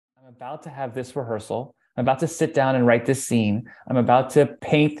about to have this rehearsal. I'm about to sit down and write this scene. I'm about to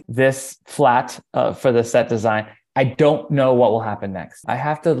paint this flat for the set design. I don't know what will happen next. I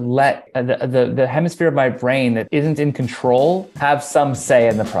have to let the hemisphere of my brain that isn't in control have some say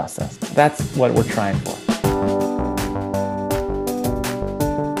in the process. That's what we're trying for.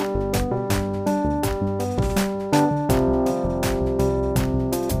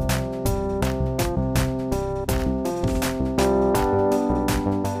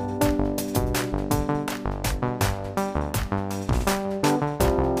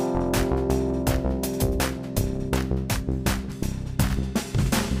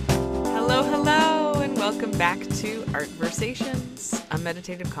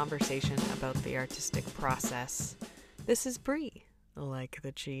 Meditative conversation about the artistic process. This is Brie, like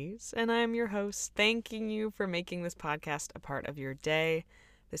the cheese, and I'm your host, thanking you for making this podcast a part of your day.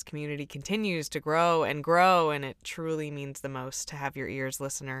 This community continues to grow, and it truly means the most to have your ears,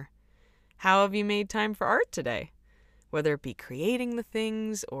 listener. How have you made time for art today? Whether it be creating the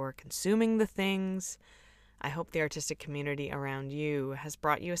things or consuming the things, I hope the artistic community around you has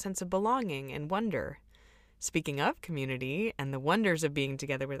brought you a sense of belonging and wonder. Speaking of community and the wonders of being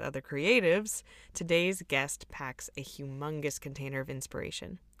together with other creatives, today's guest packs a humongous container of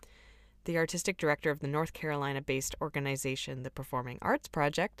inspiration. The artistic director of the North Carolina-based organization, the Performing Arts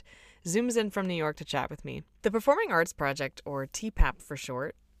Project, zooms in from New York to chat with me. The Performing Arts Project, or TPAP for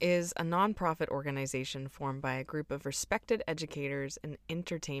short, is a nonprofit organization formed by a group of respected educators and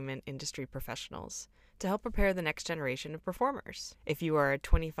entertainment industry professionals to help prepare the next generation of performers. If you are a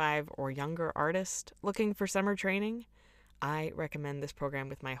 25 or younger artist looking for summer training, I recommend this program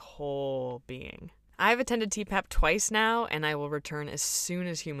with my whole being. I've attended TPAP twice now, and I will return as soon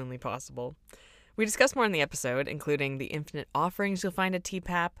as humanly possible. We discuss more in the episode, including the infinite offerings you'll find at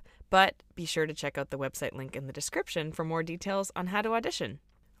TPAP, but be sure to check out the website link in the description for more details on how to audition.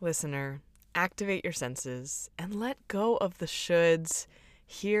 Listener, activate your senses and let go of the shoulds.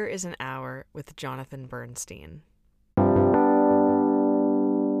 Here is an hour with Jonathan Bernstein. The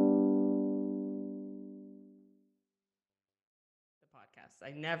podcast.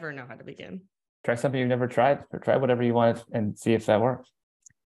 I never know how to begin. Try something you've never tried, or try whatever you want and see if that works.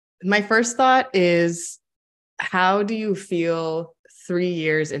 My first thought is, how do you feel 3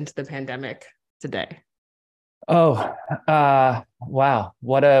 years into the pandemic today? Oh, wow.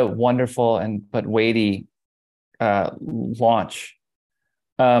 What a wonderful but weighty launch.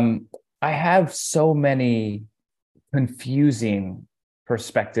 I have so many confusing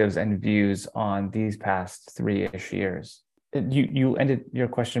perspectives and views on these past 3-ish years. You ended your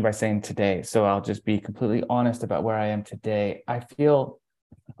question by saying today, so I'll just be completely honest about where I am today. I feel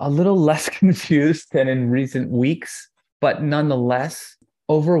a little less confused than in recent weeks, but nonetheless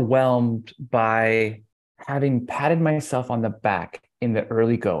overwhelmed by having patted myself on the back in the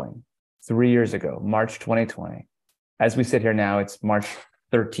early going 3 years ago, March 2020. As we sit here now, it's March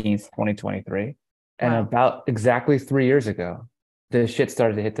 13th, 2023. And about exactly 3 years ago, the shit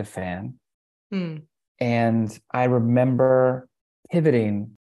started to hit the fan. And I remember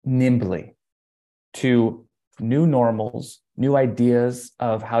pivoting nimbly to new normals, new ideas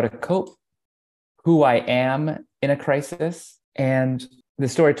of how to cope, who I am in a crisis. And the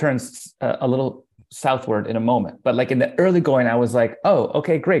story turns a little southward in a moment. But like in the early going, I was like, oh,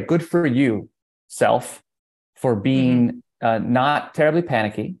 okay, great. Good for you, self, for being not terribly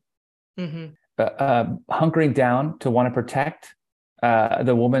panicky, hunkering down to want to protect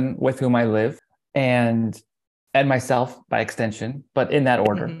the woman with whom I live and myself by extension, but in that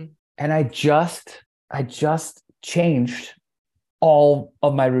order. And I just changed all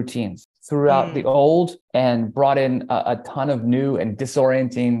of my routines throughout the old and brought in a ton of new and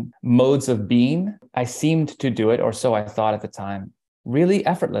disorienting modes of being. I seemed to do it, or so I thought at the time, really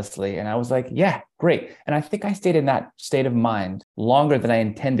effortlessly. And I was like, yeah, great. And I think I stayed in that state of mind longer than I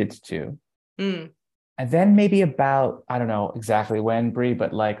intended to. And then maybe about, I don't know exactly when, Brie,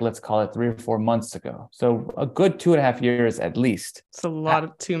 but like, let's call it 3 or 4 months ago. So a good 2.5 years at least. It's a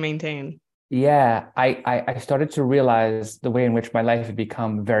lot to maintain. Yeah, I started to realize the way in which my life had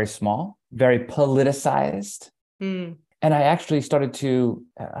become very small, very politicized. And I actually started to,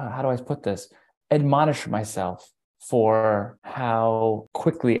 how do I put this? Admonish myself for how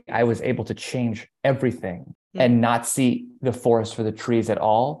quickly I was able to change everything and not see the forest for the trees at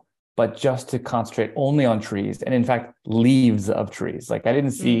all, but just to concentrate only on trees. And in fact, leaves of trees. Like I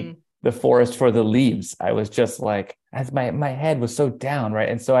didn't see the forest for the leaves. I was just like, as my head was so down, right?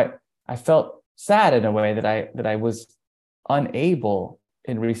 And so I felt sad in a way that I was unable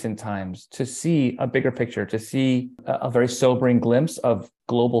in recent times to see a bigger picture, to see a very sobering glimpse of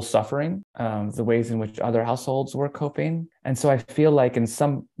global suffering, the ways in which other households were coping. And so I feel like in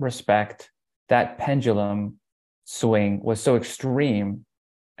some respect, that pendulum swing was so extreme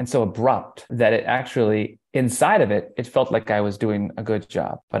and so abrupt that it actually, inside of it, it felt like I was doing a good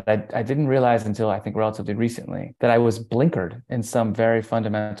job. But I didn't realize until I think relatively recently that I was blinkered in some very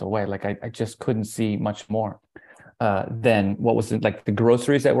fundamental way. Like I just couldn't see much more than what was like the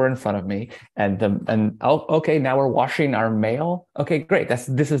groceries that were in front of me, okay, now we're washing our mail. Okay, great.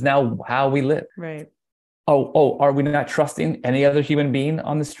 This is now how we live. Right. Oh, are we not trusting any other human being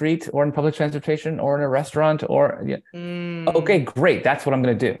on the street or in public transportation or in a restaurant or okay, great. That's what I'm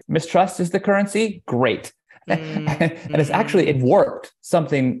going to do. Mistrust is the currency. Great. And it worked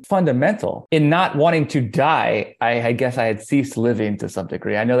something fundamental in not wanting to die. I guess I had ceased living to some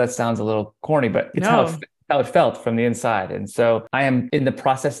degree. I know that sounds a little corny, but it's how it felt from the inside. And so I am in the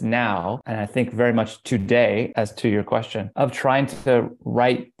process now, and I think very much today, as to your question, of trying to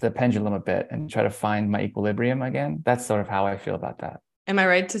right the pendulum a bit and try to find my equilibrium again. That's sort of how I feel about that. Am I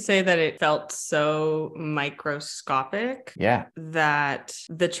right to say that it felt so microscopic? Yeah. That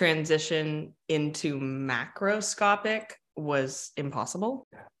the transition into macroscopic was impossible?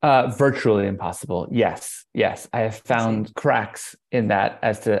 Virtually impossible. Yes. I have found cracks in that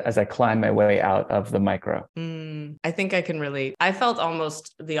as I climb my way out of the micro. I think I can relate. I felt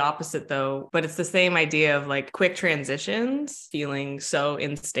almost the opposite though, but it's the same idea of like quick transitions, feeling so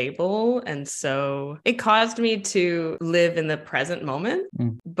unstable. And so it caused me to live in the present moment.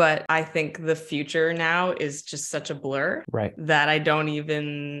 But I think the future now is just such a blur, right, that I don't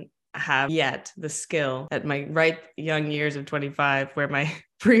even have yet the skill at my ripe young years of 25, where my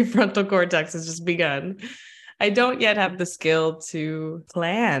prefrontal cortex has just begun. I don't yet have the skill to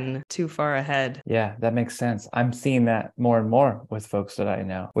plan too far ahead. Yeah, that makes sense. I'm seeing that more and more with folks that I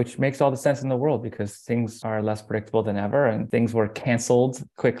know, which makes all the sense in the world because things are less predictable than ever and things were canceled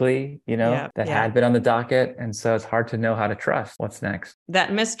quickly, had been on the docket. And so it's hard to know how to trust what's next.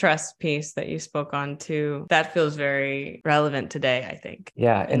 That mistrust piece that you spoke on too, that feels very relevant today, I think.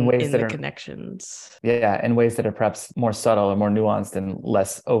 Yeah, in ways that the are connections. Yeah, in ways that are perhaps more subtle and more nuanced and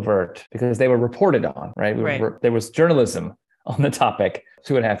less overt because they were reported on, right? There was journalism on the topic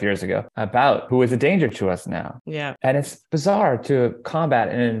 2.5 years ago about who is a danger to us now. Yeah. And it's bizarre to combat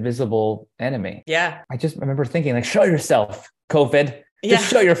an invisible enemy. Yeah. I just remember thinking like, show yourself, COVID.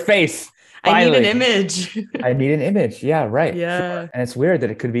 Just show your face. Finally. I need an image. I need an image. Yeah, right. Yeah. Sure. And it's weird that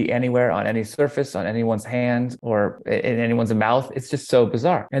it could be anywhere on any surface, on anyone's hand or in anyone's mouth. It's just so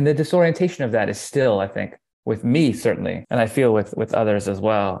bizarre. And the disorientation of that is still, I think, with me, certainly. And I feel with others as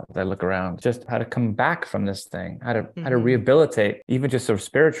well, as I look around, just how to come back from this thing, how to rehabilitate, even just sort of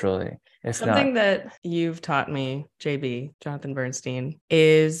spiritually. Something that you've taught me, JB, Jonathan Bernstein,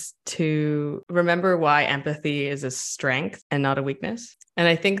 is to remember why empathy is a strength and not a weakness. And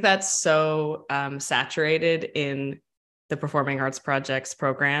I think that's so saturated in the Performing Arts Project's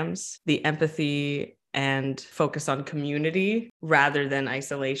programs, the empathy and focus on community rather than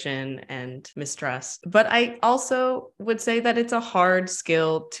isolation and mistrust. But I also would say that it's a hard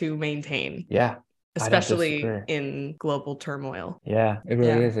skill to maintain. Yeah. Especially in global turmoil. Yeah, it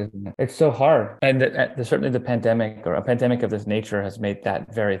really is, isn't it? It's so hard. And certainly the pandemic or a pandemic of this nature has made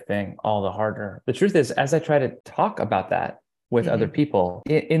that very thing all the harder. The truth is, as I try to talk about that with other people,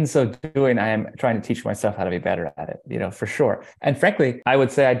 in so doing, I am trying to teach myself how to be better at it, for sure. And frankly, I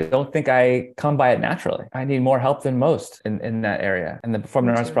would say I don't think I come by it naturally. I need more help than most in that area. And the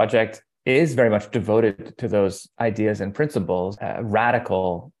Performing Arts Project is very much devoted to those ideas and principles,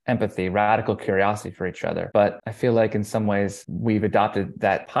 radical empathy, radical curiosity for each other. But I feel like in some ways we've adopted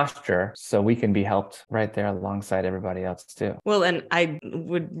that posture so we can be helped right there alongside everybody else too. Well, and I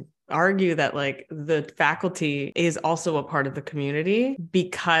would argue that like the faculty is also a part of the community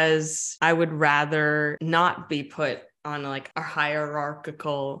because I would rather not be put on like a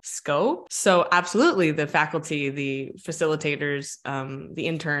hierarchical scope. So absolutely the faculty, the facilitators, the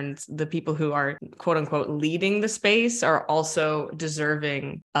interns, the people who are quote unquote leading the space are also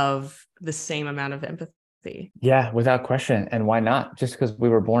deserving of the same amount of empathy. Yeah, without question. And why not? Just because we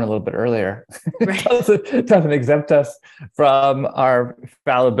were born a little bit earlier right. doesn't exempt us from our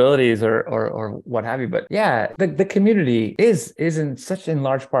fallibilities or what have you. But yeah, the community is in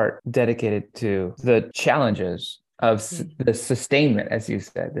large part dedicated to the challenges of the sustainment, as you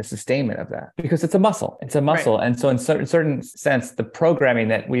said, the sustainment of that, because it's a muscle. It's a muscle. Right. And so in certain sense, the programming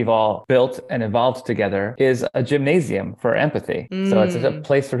that we've all built and evolved together is a gymnasium for empathy. So it's a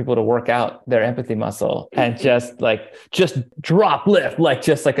place for people to work out their empathy muscle and just drop lift,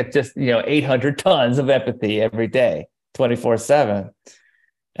 800 tons of empathy every day, 24/7.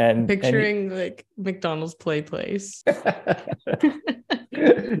 And Picturing like McDonald's play place.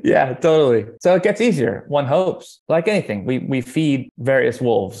 yeah, totally. So it gets easier. One hopes. Like anything, we feed various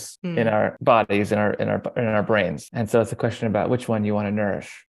wolves in our bodies, in our brains, and so it's a question about which one you want to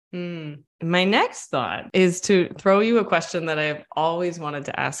nourish. My next thought is to throw you a question that I've always wanted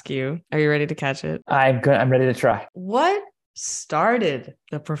to ask you. Are you ready to catch it? I'm good. I'm ready to try. What started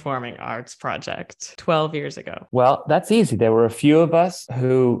the Performing Arts Project 12 years ago? Well, that's easy. There were a few of us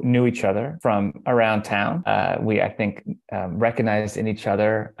who knew each other from around town. We, I think, recognized in each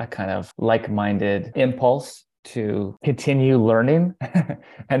other a kind of like-minded impulse to continue learning.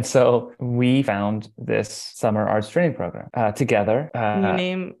 And so we found this summer arts training program together. Can you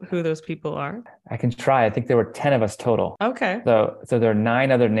name who those people are? I can try. I think there were 10 of us total. Okay. So there are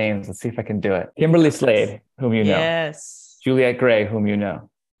 9 other names. Let's see if I can do it. Kimberly Slade, whom you know. Yes. Juliet Gray, whom you know.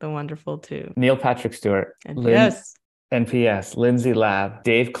 The wonderful two. Neil Patrick Stewart. NPS. NPS, Lindsay Lab,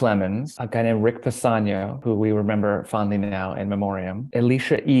 Dave Clemens, a guy named Rick Pisano, who we remember fondly now in memoriam,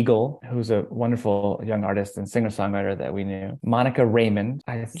 Alicia Eagle, who's a wonderful young artist and singer-songwriter that we knew, Monica Raymond.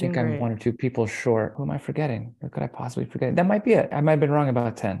 I think I'm 1 or 2 people short. Who am I forgetting? What could I possibly forget? That might be it. I might have been wrong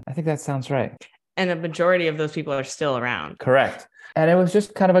about 10. I think that sounds right. And a majority of those people are still around. Correct. And it was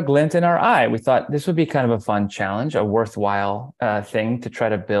just kind of a glint in our eye. We thought this would be kind of a fun challenge, a worthwhile thing to try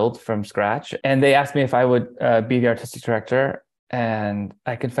to build from scratch. And they asked me if I would be the artistic director. And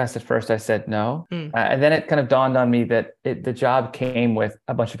I confessed at first, I said no. And then it kind of dawned on me that the job came with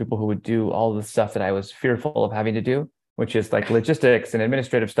a bunch of people who would do all the stuff that I was fearful of having to do, which is like logistics and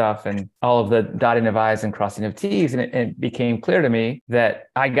administrative stuff and all of the dotting of I's and crossing of T's. And it became clear to me that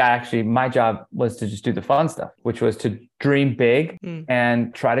my job was to just do the fun stuff, which was to dream big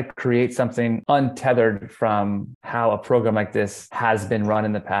and try to create something untethered from how a program like this has been run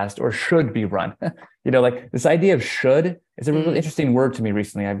in the past or should be run. Like this idea of should is a really interesting word to me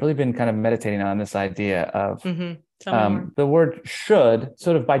recently. I've really been kind of meditating on this idea of the word should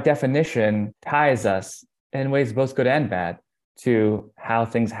sort of by definition ties us in ways both good and bad to how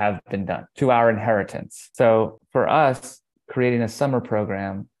things have been done, to our inheritance. So for us, creating a summer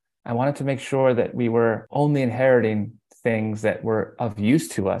program, I wanted to make sure that we were only inheriting things that were of use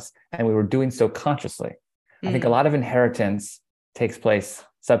to us, and we were doing so consciously. I think a lot of inheritance takes place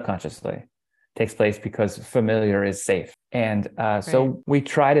subconsciously, takes place because familiar is safe. And so we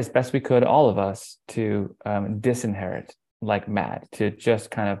tried as best we could, all of us, to disinherit like mad, to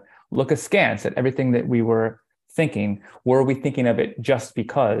just kind of look askance at everything that we were thinking. Were we thinking of it just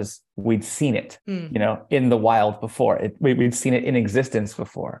because we'd seen it, in the wild before? We'd seen it in existence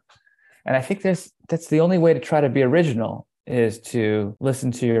before. And I think that's the only way to try to be original, is to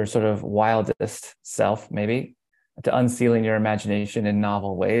listen to your sort of wildest self, maybe, to unsealing your imagination in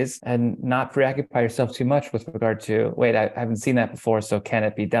novel ways and not preoccupy yourself too much with regard to, wait, I haven't seen that before, so can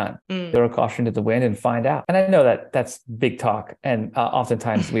it be done? Throw caution to the wind and find out. And I know that that's big talk. And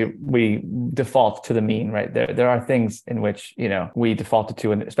oftentimes we default to the mean, right? There are things in which, we defaulted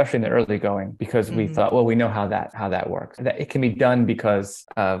to, and especially in the early going, because we thought, well, we know how that works. That it can be done because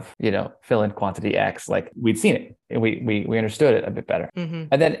of, fill in quantity X, like we'd seen it. We understood it a bit better. And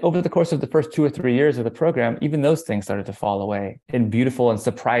then over the course of the first 2 or 3 years of the program, even those things started to fall away in beautiful and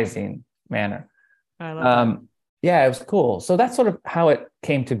surprising manner. I love that. Yeah, it was cool. So that's sort of how it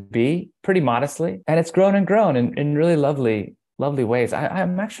came to be, pretty modestly. And it's grown and grown in really lovely ways.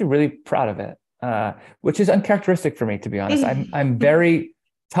 I'm actually really proud of it, which is uncharacteristic for me, to be honest. I'm very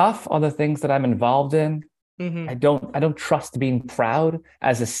tough on the things that I'm involved in. I don't trust being proud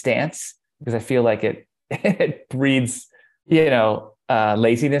as a stance, because I feel like it breeds,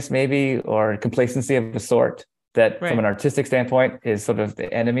 laziness maybe, or complacency of a sort that from an artistic standpoint is sort of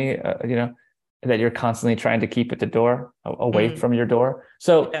the enemy, that you're constantly trying to keep at the door, away from your door.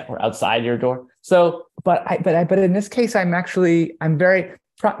 So, or outside your door. So, but in this case, I'm very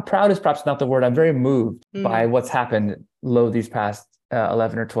proud is perhaps not the word. I'm very moved by what's happened these past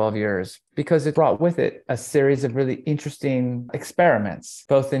 11 or 12 years, because it brought with it a series of really interesting experiments,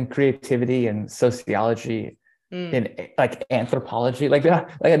 both in creativity and sociology, in like anthropology, like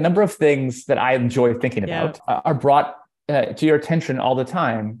a number of things that I enjoy thinking about are brought to your attention all the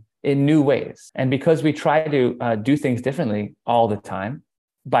time in new ways. And because we try to do things differently all the time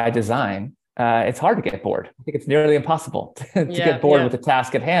by design, it's hard to get bored. I think it's nearly impossible to get bored with the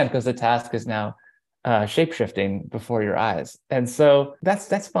task at hand, because the task is now shape-shifting before your eyes. And so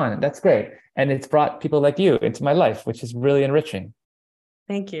that's fun. That's great. And it's brought people like you into my life, which is really enriching.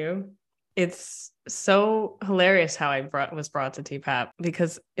 Thank you. It's so hilarious how I was brought to TPAP,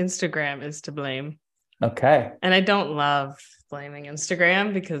 because Instagram is to blame. Okay. And I don't love blaming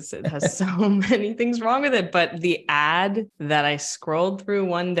Instagram because it has so many things wrong with it. But the ad that I scrolled through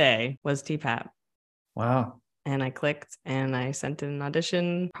one day was TPAP. Wow. And I clicked and I sent in an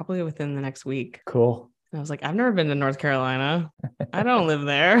audition probably within the next week. Cool. And I was like, I've never been to North Carolina. I don't live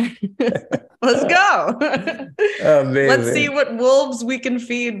there. Let's go. Let's see Amazing. what wolves we can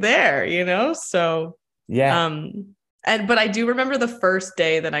feed there, you know? So, Yeah. but I do remember the first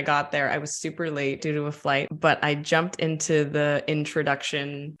day that I got there, I was super late due to a flight, but I jumped into the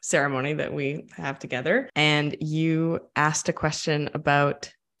introduction ceremony that we have together. And you asked a question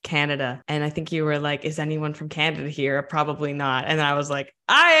about Canada. And I think you were like, is anyone from Canada here? Probably not. And I was like,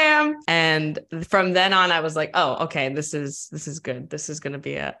 I am. And from then on, I was like, oh, okay, this is good. This is going to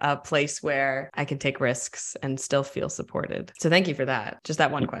be a place where I can take risks and still feel supported. So thank you for that. Just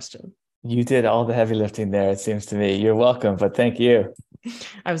that one question. You did all the heavy lifting there, it seems to me. You're welcome, but thank you.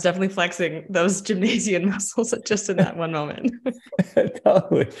 I was definitely flexing those gymnasium muscles just in that one moment.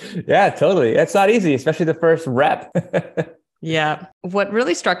 Totally. Yeah, totally. It's not easy, especially the first rep. Yeah. What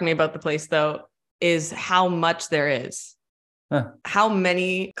really struck me about the place, though, is how much there is. Huh. How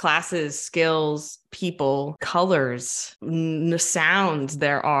many classes, skills, people, colors, sounds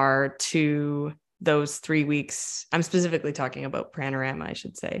there are to those 3 weeks. I'm specifically talking about Panorama, I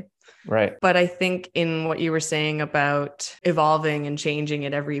should say. Right. But I think in what you were saying about evolving and changing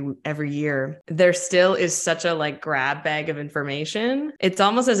it every year, there still is such a like grab bag of information. It's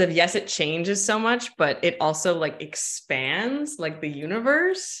almost as if, yes, it changes so much, but it also like expands like the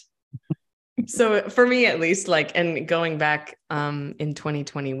universe. So for me, at least, like, and going back in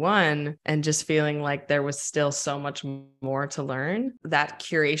 2021 and just feeling like there was still so much more to learn, that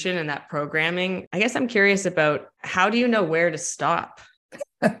curation and that programming, I guess I'm curious about, how do you know where to stop?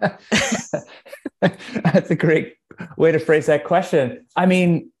 That's a great way to phrase that question. I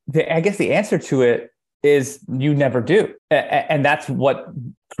mean, I guess the answer to it is you never do. And that's what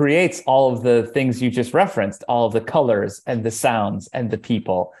creates all of the things you just referenced, all of the colors and the sounds and the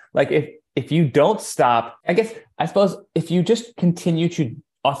people. Like if you don't stop, I suppose if you just continue to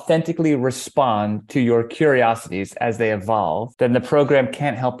authentically respond to your curiosities as they evolve, then the program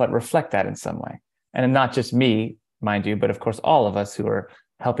can't help but reflect that in some way. And not just me, mind you, but of course, all of us who are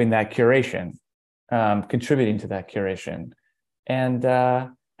helping that curation, contributing to that curation. And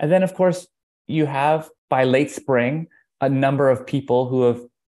then, of course, you have, by late spring, a number of people who have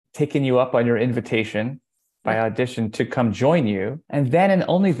taken you up on your invitation by audition to come join you. And then and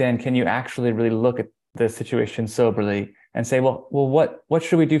only then can you actually really look at the situation soberly and say, well, what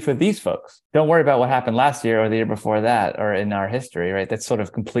should we do for these folks? Don't worry about what happened last year or the year before that or in our history, right? That's sort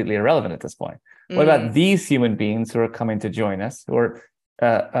of completely irrelevant at this point. What about these human beings who are coming to join us, who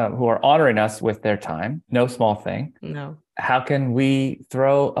are honoring us with their time? No small thing. No. How can we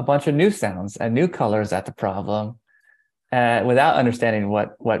throw a bunch of new sounds and new colors at the problem without understanding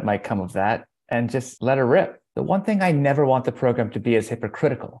what might come of that, and just let it rip? The one thing I never want the program to be is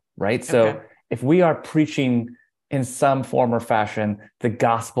hypocritical, right? So if we are preaching in some form or fashion the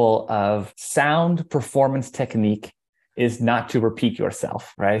gospel of sound performance technique is not to repeat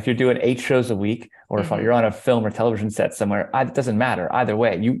yourself, right? If you're doing 8 shows a week, or if you're on a film or television set somewhere, it doesn't matter either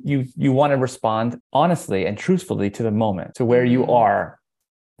way. You want to respond honestly and truthfully to the moment, to where you are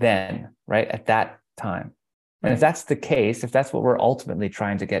then, right, at that time. And if that's the case, if that's what we're ultimately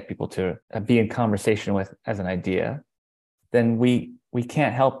trying to get people to be in conversation with as an idea, then we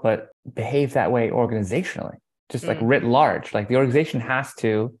can't help but behave that way organizationally, just like writ large. Like the organization has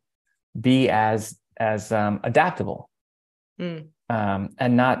to be as adaptable.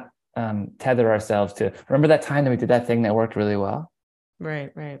 And not tether ourselves to, remember that time that we did that thing that worked really well?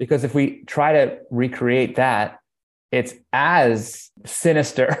 Right. Because if we try to recreate that, it's as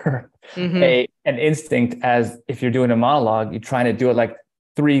sinister an instinct as if you're doing a monologue, you're trying to do it like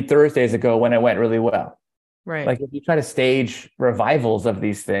 3 Thursdays ago when it went really well. Right. Like if you try to stage revivals of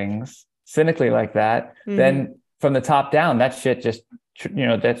these things cynically like that, then from the top down, that shit just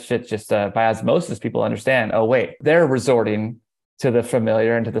by osmosis, people understand, oh, wait, they're resorting to the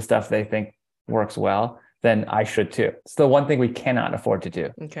familiar and to the stuff they think works well, then I should too. It's the one thing we cannot afford to do.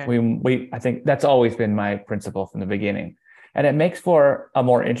 Okay. I think that's always been my principle from the beginning. And it makes for a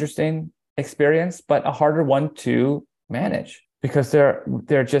more interesting experience, but a harder one to manage, because there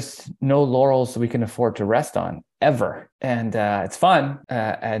are just no laurels we can afford to rest on ever. And it's fun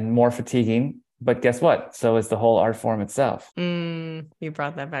and more fatiguing. But guess what? So is the whole art form itself. You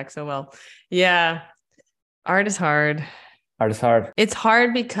brought that back so well. Yeah. Art is hard. Art is hard. It's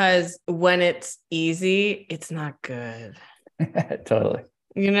hard because when it's easy, it's not good. Totally.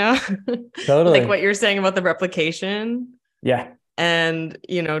 You know? Totally. Like what you're saying about the replication. Yeah. and,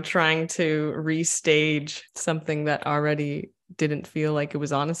 trying to restage something that already didn't feel like it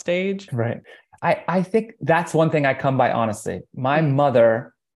was on a stage. Right. I think that's one thing I come by honestly. My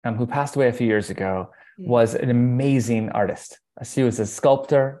mother, who passed away a few years ago, was an amazing artist. She was a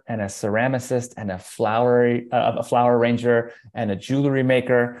sculptor and a ceramicist and a flower arranger and a jewelry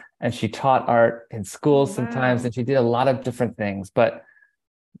maker. And she taught art in schools sometimes, and she did a lot of different things. But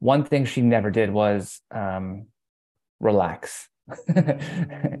one thing she never did was relax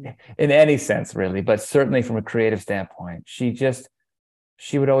in any sense, really, but certainly from a creative standpoint.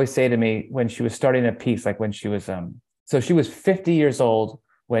 She would always say to me when she was starting a piece, like when she was, so she was 50 years old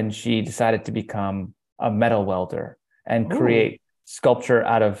when she decided to become a metal welder and create sculpture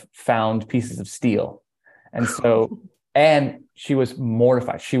out of found pieces of steel. And so, and she was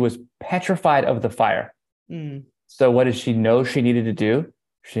mortified. She was petrified of the fire. So what did she know she needed to do?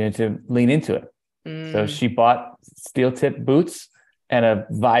 She needed to lean into it. So she bought steel tip boots and a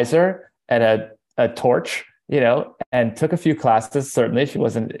visor and a torch, and took a few classes. Certainly she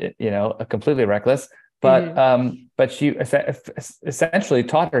wasn't, completely reckless, but she essentially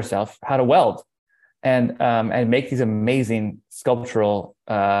taught herself how to weld and make these amazing sculptural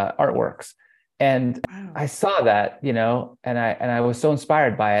artworks. And I saw that, and I was so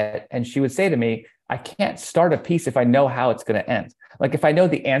inspired by it. And she would say to me, I can't start a piece if I know how it's going to end. Like if I know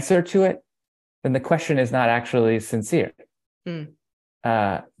the answer to it, then the question is not actually sincere.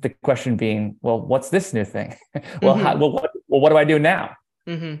 The question being, well, what's this new thing? What do I do now?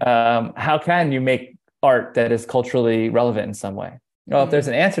 How can you make art that is culturally relevant in some way? Well, if there's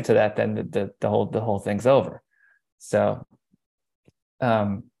an answer to that, then the whole thing's over. So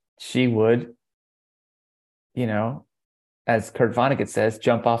she would, as Kurt Vonnegut says,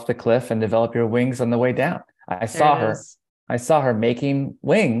 jump off the cliff and develop your wings on the way down. I saw her making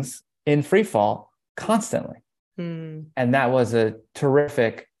wings in free fall constantly. And that was a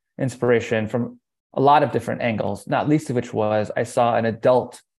terrific inspiration from a lot of different angles, not least of which was I saw an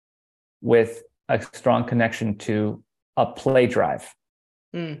adult with a strong connection to a play drive.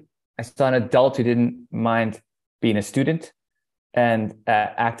 I saw an adult who didn't mind being a student and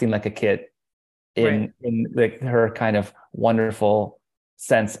acting like a kid in like her kind of wonderful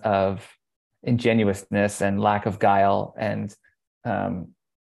sense of ingenuousness and lack of guile and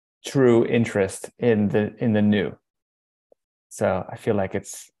true interest in the new. So I feel like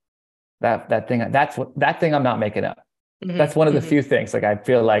it's that thing I'm not making up. That's one of the few things. Like I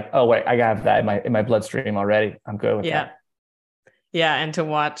feel like, oh wait, I have that in my bloodstream already. I'm good with that. Yeah, and to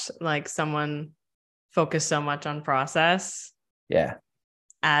watch like someone focus so much on process. Yeah.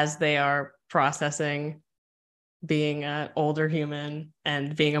 As they are processing being an older human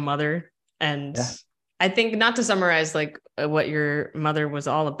and being a mother. And I think, not to summarize like what your mother was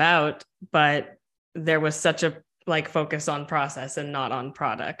all about, but there was such a like focus on process and not on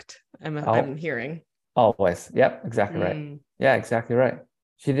product. I'm hearing. Always. Yep. Exactly right. Yeah, exactly right.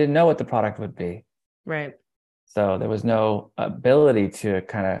 She didn't know what the product would be. Right. So there was no ability to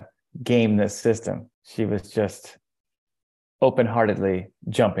kind of game this system. She was just open-heartedly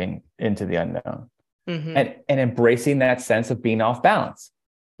jumping into the unknown and embracing that sense of being off balance,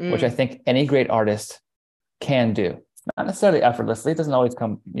 which I think any great artist can do. Not necessarily effortlessly. It doesn't always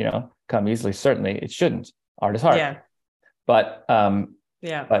come easily. Certainly it shouldn't. Art is hard. Yeah.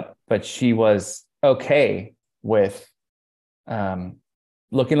 But but she was okay with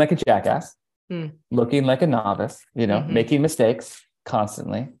looking like a jackass, looking like a novice, making mistakes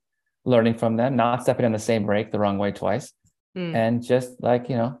constantly, learning from them, not stepping on the same brake the wrong way twice, and just like,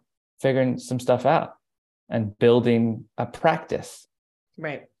 figuring some stuff out and building a practice.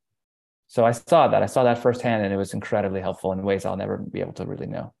 Right. So I saw that firsthand, and it was incredibly helpful in ways I'll never be able to really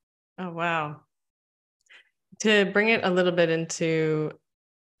know. Oh, wow. To bring it a little bit into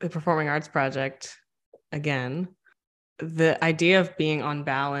the Performing Arts Project again, the idea of being on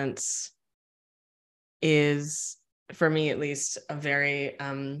balance is, for me at least, a very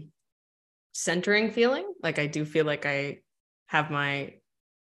centering feeling. Like I do feel like I have my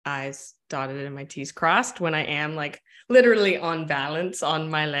I's dotted and my T's crossed when I am like literally on balance on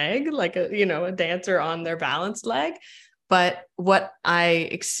my leg, like a dancer on their balanced leg. But what I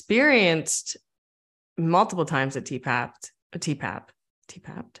experienced multiple times at TPAP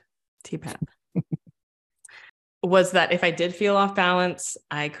was that if I did feel off balance,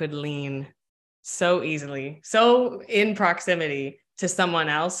 I could lean so easily, so in proximity to someone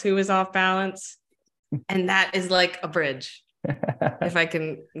else who is off balance. And that is like a bridge. If I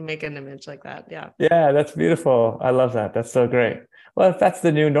can make an image like that. Yeah. Yeah, that's beautiful. I love that. That's so great. Well, if that's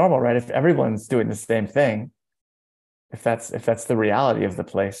the new normal, right? If everyone's doing the same thing, if that's the reality of the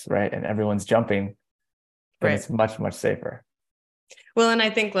place, right? And everyone's jumping, then it's much, much safer. Well, and I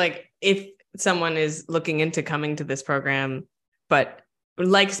think like if someone is looking into coming to this program, but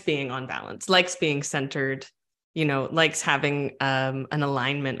likes being on balance, likes being centered, likes having an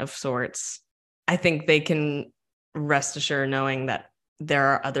alignment of sorts, I think they can rest assured knowing that there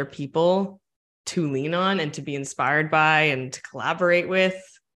are other people to lean on and to be inspired by and to collaborate with,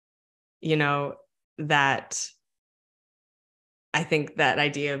 that I think that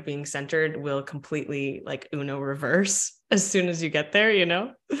idea of being centered will completely like Uno reverse as soon as you get there,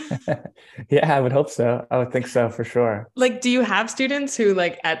 Yeah, I would hope so. I would think so for sure. Like, do you have students who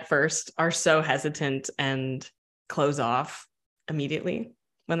like at first are so hesitant and close off immediately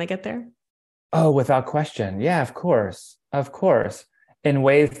when they get there? Oh, without question. Yeah, of course. Of course. In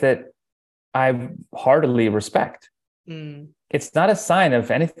ways that I heartily respect. It's not a sign of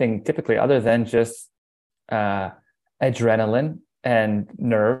anything typically other than just adrenaline and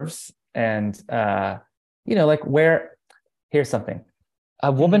nerves and like here's something.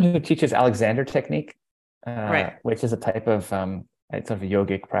 A woman who teaches Alexander technique, Right. which is a type of it's sort of a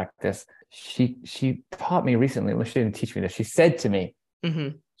yogic practice. She taught me recently. Well, she didn't teach me this. She said to me,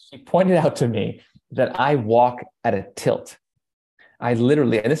 she pointed out to me that I walk at a tilt. I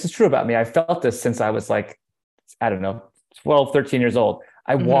literally, and this is true about me, I felt this since I was like, I don't know, 12, 13 years old.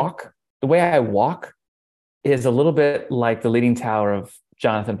 The way I walk is a little bit like the Leaning Tower of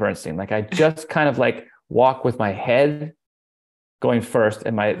Jonathan Bernstein. Like I just kind of like walk with my head going first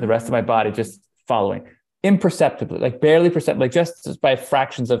and the rest of my body just following imperceptibly, like barely perceptible, like just by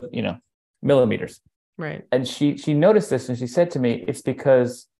fractions of, millimeters. Right. And she noticed this and she said to me, it's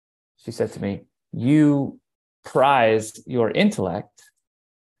because she said to me, you prize your intellect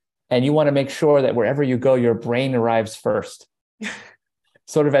and you want to make sure that wherever you go, your brain arrives first.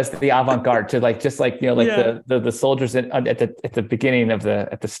 Sort of as the avant-garde to like, just like, the soldiers at the beginning of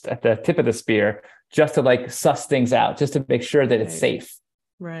at the tip of the spear, just to like suss things out, just to make sure that it's safe.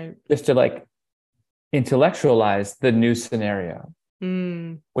 Right. Just to like intellectualize the new scenario.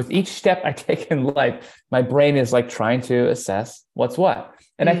 With each step I take in life, my brain is like trying to assess what's what.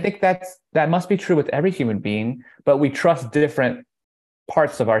 And I think that must be true with every human being, but we trust different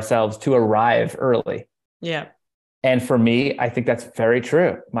parts of ourselves to arrive early. Yeah. And for me, I think that's very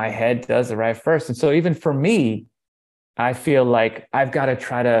true. My head does arrive first. And so even for me, I feel like I've got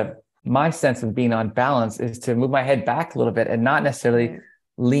to my sense of being on balance is to move my head back a little bit and not necessarily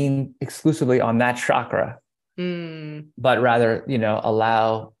lean exclusively on that chakra, but rather,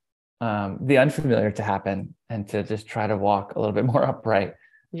 allow the unfamiliar to happen and to just try to walk a little bit more upright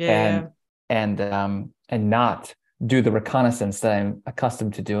and not do the reconnaissance that I'm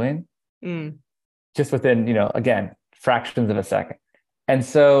accustomed to doing. Just within, again, fractions of a second. And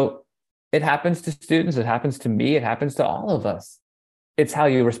so it happens to students, it happens to me, it happens to all of us. It's how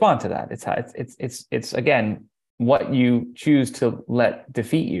you respond to that. It's how it's again, what you choose to let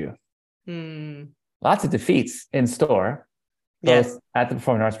defeat you. Lots of defeats in store, both at the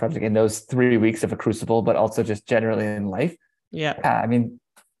Performing Arts Project in those 3 weeks of a crucible, but also just generally in life. Yeah. I mean,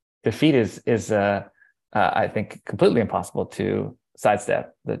 defeat is I think completely impossible to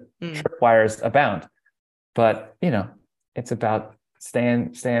sidestep. The tripwires abound, but it's about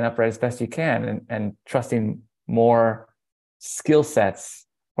staying upright as best you can and trusting more skill sets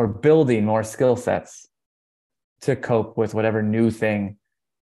or building more skill sets to cope with whatever new thing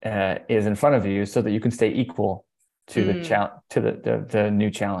is in front of you, so that you can stay equal to the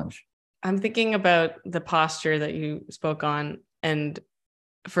new challenge. I'm thinking about the posture that you spoke on, and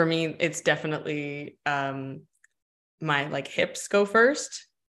for me, it's definitely my like hips go first,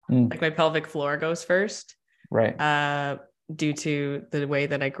 like my pelvic floor goes first, right? Due to the way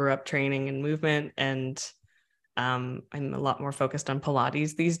that I grew up training and movement, and I'm a lot more focused on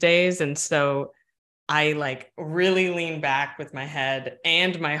Pilates these days, and so I like really lean back with my head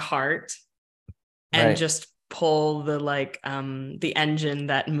and my heart, and just pull the like the engine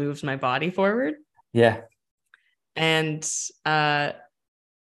that moves my body forward. Yeah, and I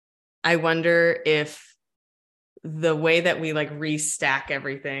wonder if the way that we like restack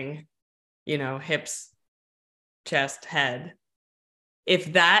everything, hips, chest, head,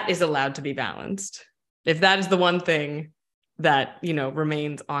 if that is allowed to be balanced, if that is the one thing that,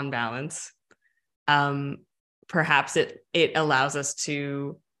 remains on balance, perhaps it allows us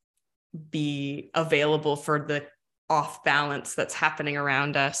to be available for the off balance that's happening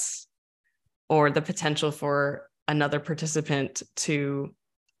around us, or the potential for another participant to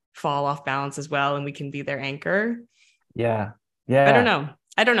fall off balance as well, and we can be their anchor. Yeah. I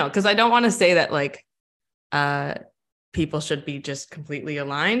don't know, because I don't want to say that like people should be just completely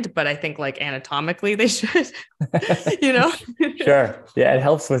aligned, but I think like anatomically they should. Sure. Yeah, it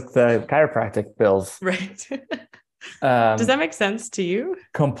helps with the chiropractic bills. Right. Does that make sense to you?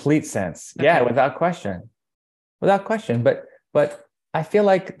 Complete sense. Okay. Yeah, without question. Without question. But I feel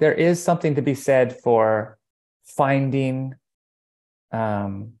like there is something to be said for finding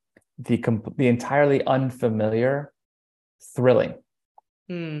the entirely unfamiliar thrilling.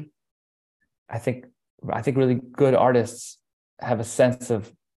 Mm, I think really good artists have a sense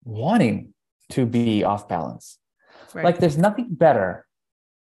of wanting to be off balance. right. Like there's nothing better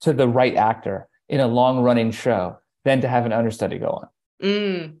to the right actor in a long running show than to have an understudy go on.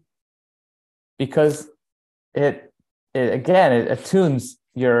 Mm, Because it again, it attunes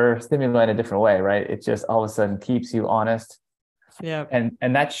your stimuli in a different way, right? It just all of a sudden keeps you honest. yeah.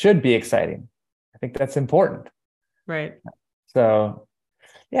 And that should be exciting. I think that's important. Right. So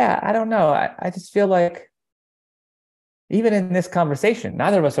yeah, I don't know. I just feel like even in this conversation,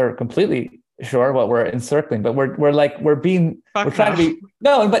 neither of us are completely sure what we're encircling, but we're trying to be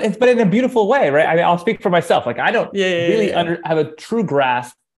but in a beautiful way, right? I mean, I'll speak for myself. Like I don't have a true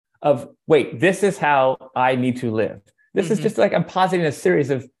grasp of this is how I need to live. This is just like I'm positing a series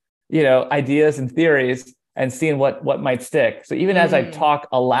of ideas and theories and seeing what might stick. So even as I talk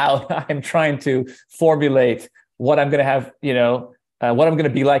aloud, I'm trying to formulate what I'm going to have, what I'm going to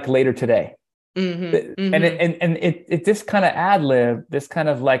be like later today. And it this kind of ad lib, this kind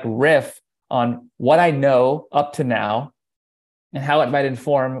of like riff on what I know up to now and how it might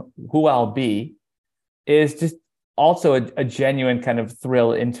inform who I'll be is just also a genuine kind of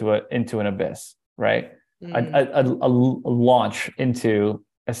thrill into an abyss, right? A launch into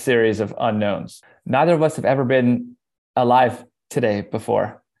a series of unknowns. Neither of us have ever been alive today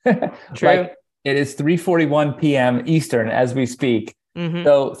before. True. Like it is 3:41 p.m. Eastern as we speak.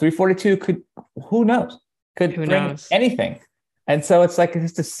 So 3:42 who knows? Could bring anything. And so it's like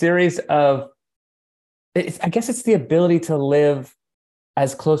just a series of, I guess it's the ability to live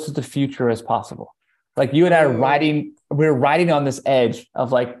as close to the future as possible. Like you and I we're riding on this edge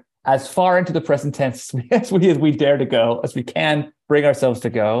of like as far into the present tense as we dare to go, as we can bring ourselves to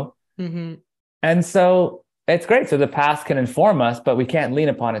go. And so it's great. So the past can inform us, but we can't lean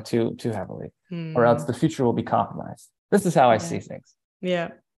upon it too heavily, or else the future will be compromised. This is how I see things. Yeah.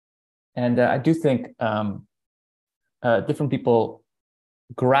 And I do think different people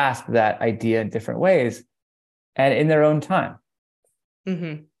grasp that idea in different ways and in their own time.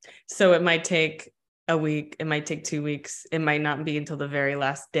 So it might take a week, it might take 2 weeks, it might not be until the very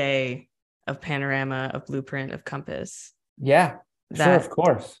last day of Panorama, of Blueprint, of Compass. Yeah, sure, of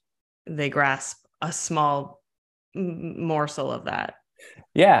course. They grasp a small morsel of that.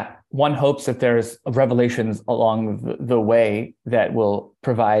 Yeah, one hopes that there's revelations along the way that will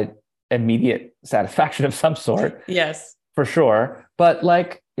provide immediate satisfaction of some sort. Yes, for sure. But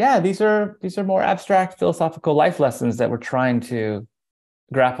like, yeah, these are more abstract philosophical life lessons that we're trying to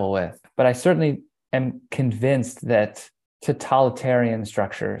grapple with. But I certainly am convinced that totalitarian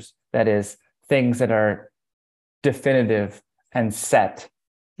structures, that is, things that are definitive and set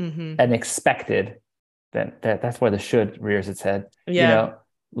and expected, that's where the should rears its head. Yeah.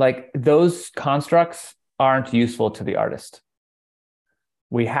 Like those constructs aren't useful to the artist.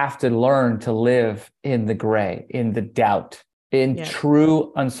 We have to learn to live in the gray, in the doubt, in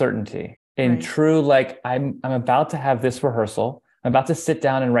true uncertainty, in true, like I'm about to have this rehearsal. I'm about to sit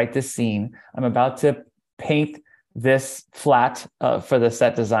down and write this scene. I'm about to paint this flat for the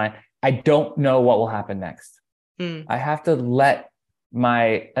set design. I don't know what will happen next. I have to let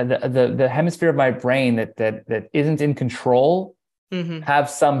my the hemisphere of my brain that isn't in control have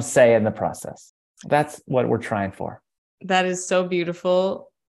some say in the process. That's what we're trying for. That is so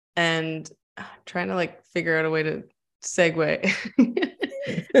beautiful, and I'm trying to like figure out a way to segue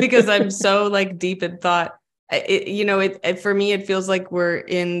because I'm so like deep in thought. For me, it feels like we're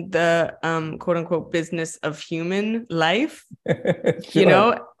in the quote unquote business of human life,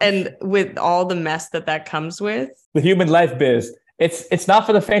 Sure. and with all the mess that comes with the human life biz. It's not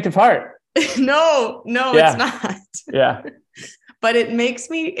for the faint of heart. No, it's not. Yeah. But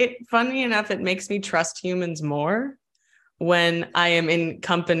funny enough, it makes me trust humans more when I am in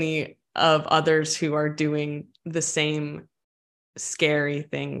company of others who are doing the same scary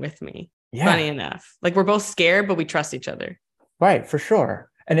thing with me. Yeah. Funny enough, like we're both scared, but we trust each other. Right, for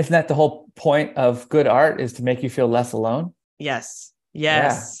sure. And isn't that the whole point of good art, is to make you feel less alone? Yes.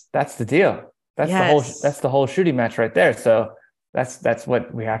 Yeah, that's the deal. That's the whole shooting match right there. So that's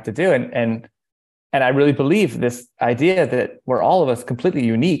what we have to do. And I really believe this idea that we're all of us completely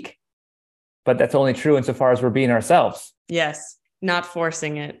unique, but that's only true insofar as we're being ourselves. Yes. Not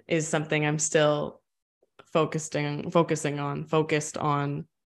forcing it is something I'm still focused on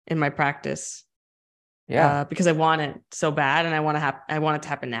in my practice. Yeah. Because I want it so bad, and I want it to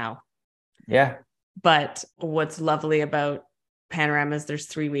happen now. Yeah. But what's lovely about Panorama is there's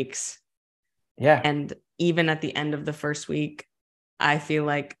 3 weeks. Yeah. And even at the end of the first week, I feel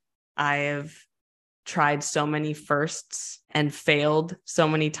like I have tried so many firsts and failed so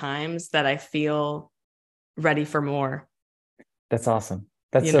many times that I feel ready for more. That's awesome.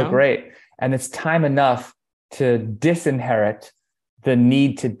 That's You so know? great. And it's time enough to disinherit the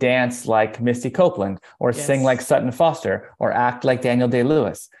need to dance like Misty Copeland or sing Yes. like Sutton Foster or act like Daniel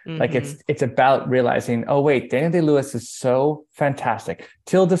Day-Lewis. Like it's about realizing, oh wait, Daniel Day-Lewis is so fantastic.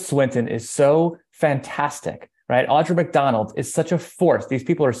 Tilda Swinton is so fantastic, right? Audra McDonald is such a force. These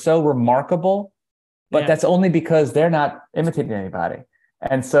people are so remarkable, but that's only because they're not imitating anybody.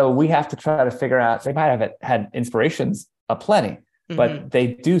 And so we have to try to figure out, they might have had inspirations aplenty, but they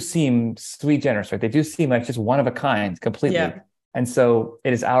do seem sui generis, right? They do seem like just one of a kind completely. Yeah. And so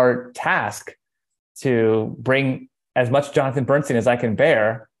it is our task to bring as much Jonathan Bernstein as I can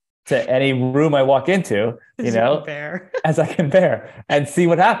bear to any room I walk into, as I can bear, and see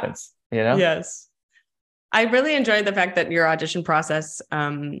what happens, Yes. I really enjoyed the fact that your audition process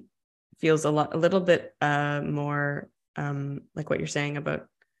feels a little bit more like what you're saying about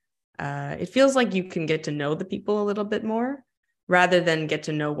it feels like you can get to know the people a little bit more rather than get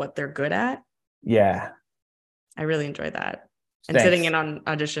to know what they're good at. Yeah. I really enjoyed that. And sitting in on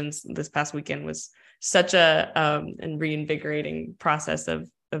auditions this past weekend was such a and reinvigorating process of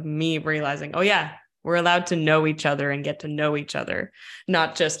me realizing, oh yeah, we're allowed to know each other and get to know each other,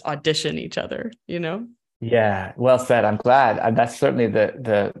 not just audition each other, Yeah, well said. I'm glad. That's certainly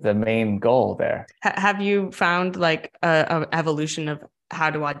the main goal there. Have you found like a evolution of how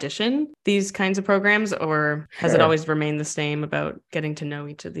to audition these kinds of programs, or has it always remained the same about getting to know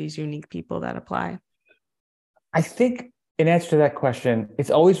each of these unique people that apply? I think in answer to that question, it's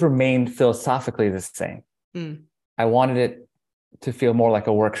always remained philosophically the same. I wanted it to feel more like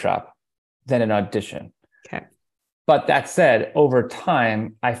a workshop than an audition. Okay. But that said, over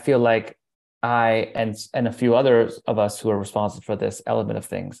time, I feel like I and a few others of us who are responsible for this element of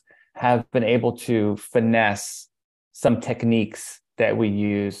things have been able to finesse some techniques that we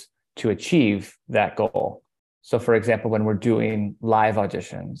use to achieve that goal. So for example, when we're doing live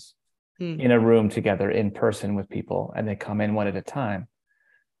auditions in a room together in person with people, and they come in one at a time,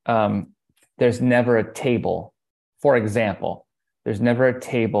 there's never a table. For example, there's never a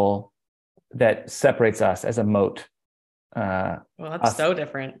table that separates us as a moat. Well, that's so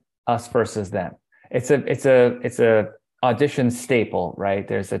different. Us versus them. It's a audition staple, right?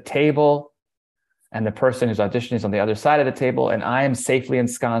 There's a table, and the person who's auditioning is on the other side of the table, and I am safely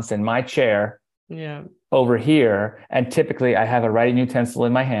ensconced in my chair over here. And typically I have a writing utensil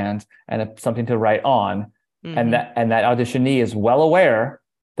in my hand and something to write on. And that auditionee is well aware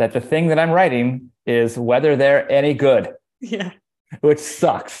that the thing that I'm writing is whether they're any good. Yeah. Which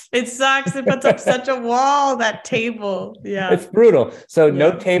sucks. It sucks. It puts up such a wall, that table. Yeah. It's brutal. So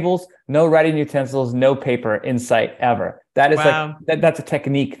no tables, no writing utensils, no paper in sight ever. That is that's a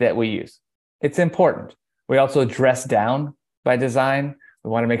technique that we use. It's important. We also dress down by design. We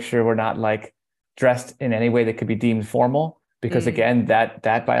want to make sure we're not like dressed in any way that could be deemed formal, because again, that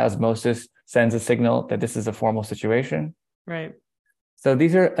by osmosis sends a signal that this is a formal situation. Right. So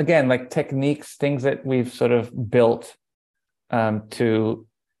these are, again, like techniques, things that we've sort of built to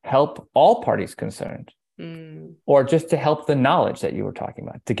help all parties concerned, or just to help the knowledge that you were talking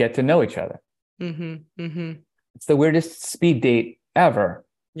about, to get to know each other. It's the weirdest speed date ever.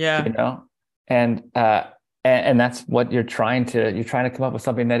 Yeah. And that's what you're trying to come up with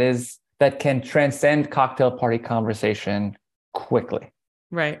something that can transcend cocktail party conversation quickly.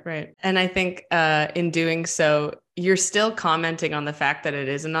 Right. And I think in doing so, you're still commenting on the fact that it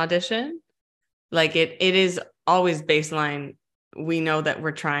is an audition. Like it is always baseline. We know that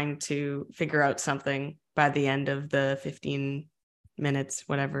we're trying to figure out something by the end of the 15 minutes,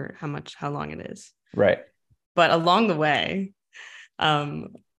 whatever, how long it is. Right. But along the way,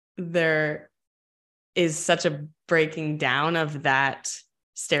 there is such a breaking down of that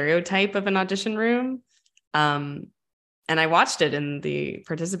stereotype of an audition room. And I watched it in the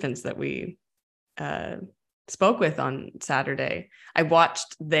participants that we spoke with on Saturday. I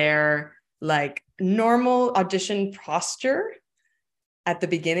watched their like normal audition posture at the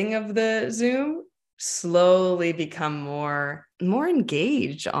beginning of the Zoom slowly become more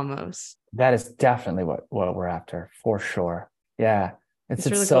engaged almost. That is definitely what we're after, for sure. Yeah. It's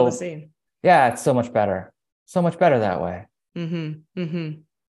really cool to see. Yeah, it's so much better. So much better that way.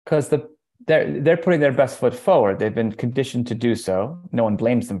 Because they're putting their best foot forward. They've been conditioned to do so. No one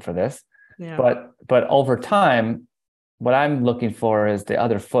blames them for this. Yeah. But over time, what I'm looking for is the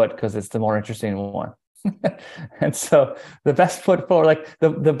other foot, because it's the more interesting one. And so the best foot forward, like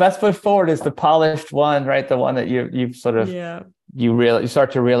the best foot forward is the polished one, right? The one that you've sort of, Yeah. you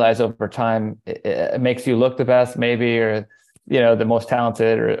start to realize over time, it makes you look the best maybe, or, the most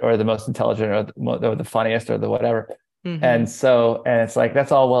talented, or the most intelligent, or the funniest, or the whatever. Mm-hmm. And it's like,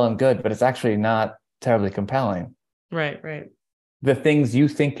 that's all well and good, but it's actually not terribly compelling. Right, right. The things you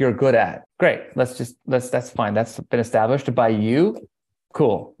think you're good at, great. That's fine. That's been established by you.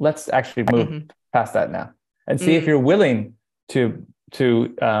 Cool. Let's actually move past that now and see if you're willing to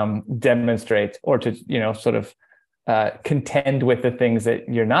demonstrate, or to, sort of contend with the things that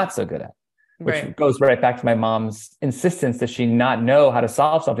you're not so good at, which goes right back to my mom's insistence that she not know how to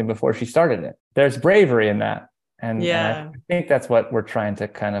solve something before she started it. There's bravery in that. And I think that's what we're trying to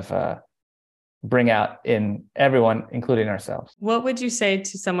kind of bring out in everyone, including ourselves. What would you say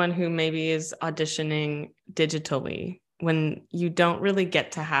to someone who maybe is auditioning digitally, when you don't really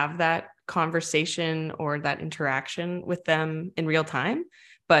get to have that conversation or that interaction with them in real time,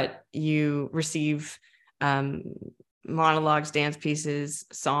 but you receive monologues, dance pieces,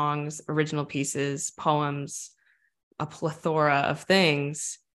 songs, original pieces, poems, a plethora of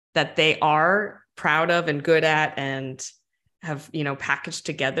things that they are proud of and good at and have, packaged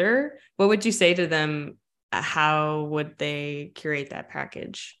together? What would you say to them? How would they curate that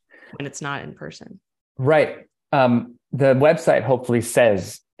package when it's not in person? Right. The website hopefully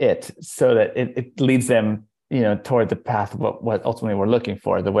says it, so that it leads them, toward the path of what ultimately we're looking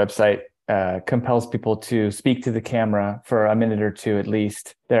for. The website compels people to speak to the camera for a minute or two at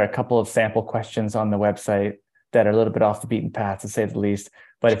least. There are a couple of sample questions on the website that are a little bit off the beaten path, to say the least.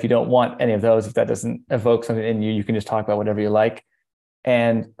 But if you don't want any of those, if that doesn't evoke something in you, you can just talk about whatever you like.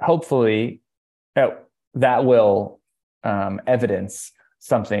 And hopefully that will evidence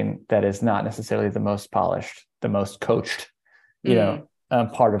something that is not necessarily the most polished, the most coached,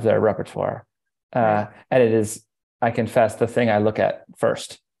 part of their repertoire. And it is, I confess, the thing I look at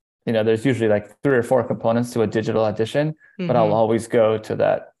first. There's usually like 3 or 4 components to a digital audition, but I'll always go to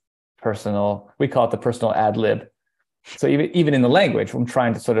that personal, we call it the personal ad lib. So even in the language, I'm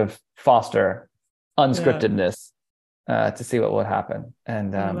trying to sort of foster unscriptedness to see what will happen.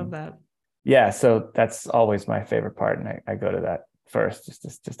 And I love that. Yeah, so that's always my favorite part, and I go to that first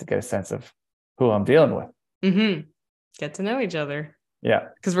just to get a sense of who I'm dealing with. Mm-hmm. Get to know each other. Yeah,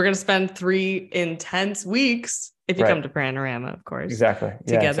 because we're going to spend 3 intense weeks if you come to Panorama, of course. Exactly.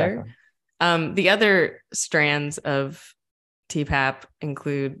 Together. Yeah, exactly. The other strands of TPAP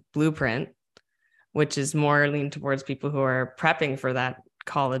include Blueprint, which is more leaned towards people who are prepping for that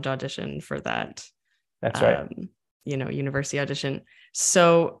college audition, for that. That's right. University audition.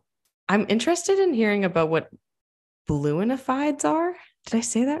 So I'm interested in hearing about what Bluenifieds are. Did I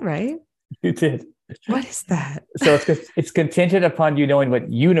say that right? You did. What is that? So it's contingent upon you knowing what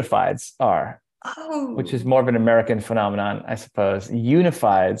unifieds are, which is more of an American phenomenon, I suppose.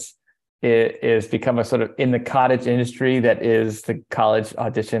 Unifieds is become a sort of in the cottage industry that is the college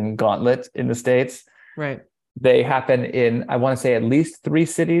audition gauntlet in the States. Right. They happen in, I want to say, at least 3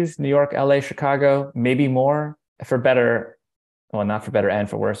 cities: New York, LA, Chicago, maybe more. For better, well, not for better and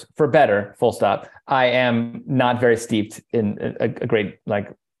for worse. For better, full stop. I am not very steeped in a great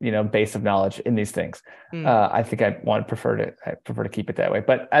base of knowledge in these things. I think I prefer to keep it that way.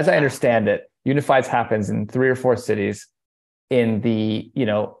 But as I understand it, Unifieds happens in 3 or 4 cities in the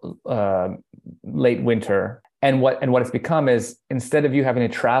late winter. And what it's become is, instead of you having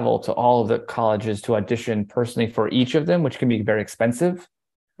to travel to all of the colleges to audition personally for each of them, which can be very expensive.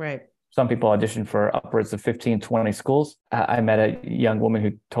 Right. Some people audition for upwards of 15, 20 schools. I met a young woman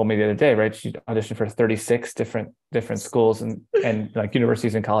who told me the other day, right? She auditioned for 36 different schools and like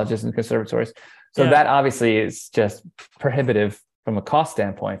universities and colleges and conservatories. So that obviously is just prohibitive from a cost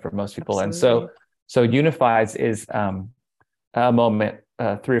standpoint for most people. Absolutely. And so Unifieds is a moment,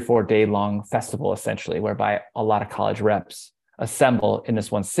 3 or 4 day long festival, essentially, whereby a lot of college reps assemble in this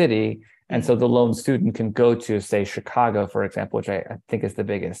one city. And so the lone student can go to, say, Chicago, for example, which I think is the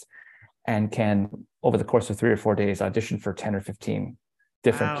biggest, and can, over the course of 3 or 4 days, audition for 10 or 15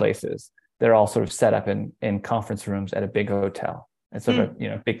 different places. They're all sort of set up in conference rooms at a big hotel. It's sort of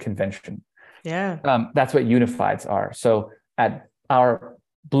a big convention. Yeah. That's what Unifieds are. So at our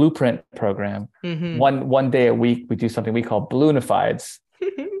Blueprint program, one day a week, we do something we call Bluenifieds,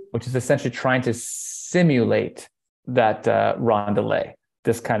 which is essentially trying to simulate that rondelay,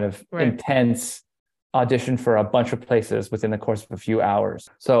 this kind of intense audition for a bunch of places within the course of a few hours.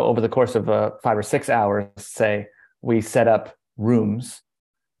 So over the course of 5 or 6 hours, say, we set up rooms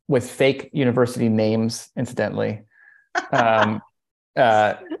with fake university names, incidentally. I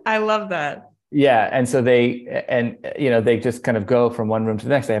love that. Yeah, and so they just kind of go from one room to the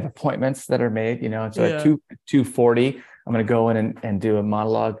next. They have appointments that are made, and so at Yeah. 2:40, I'm going to go in and do a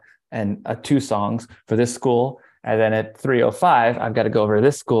monologue and two songs for this school. And then at 3:05, I've got to go over to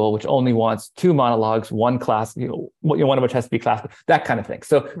this school, which only wants two monologues, one class, one of which has to be classical, that kind of thing.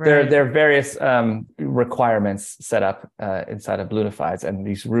 So there are various requirements set up inside of Bluenifieds, and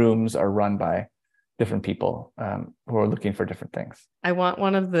these rooms are run by different people who are looking for different things. I want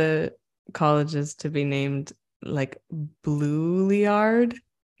one of the colleges to be named like Blueliard.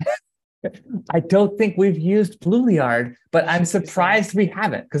 I don't think we've used Blueliard, but I'm surprised we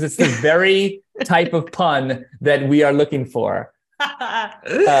haven't, because it's the very type of pun that we are looking for.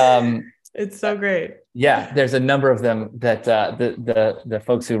 It's so great. Yeah, there's a number of them that the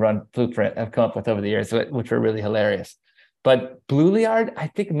folks who run Blueprint have come up with over the years, which are really hilarious. But Blueliard, I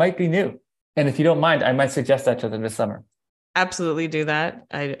think, might be new. And if you don't mind, I might suggest that to them this summer. Absolutely do that.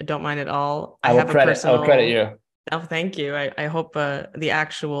 I don't mind at all. I will credit you. Oh, thank you. I hope the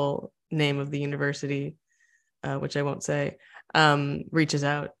actual name of the university, which I won't say, reaches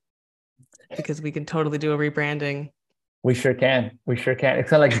out, because we can totally do a rebranding. We sure can. It's kind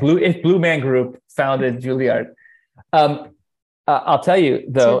of like if Blue Man Group founded Juilliard. I'll tell you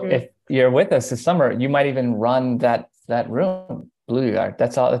though, if you're with us this summer, you might even run that room, Juilliard.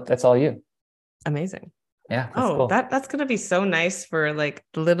 That's all you. Amazing. Yeah. Cool. That's gonna be so nice for like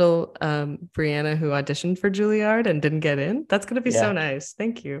little Brianna who auditioned for Juilliard and didn't get in. That's gonna be so nice.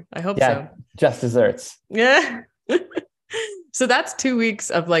 Thank you. I hope so. Just desserts. Yeah. So that's 2 weeks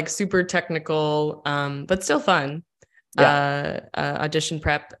of like super technical, but still fun. Audition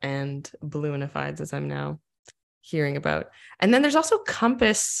prep and Bluenifieds, as I'm now hearing about. And then there's also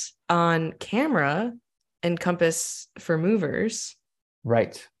Compass on camera and Compass for movers.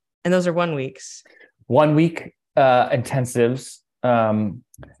 Right. And those are 1 weeks. 1 week intensives. And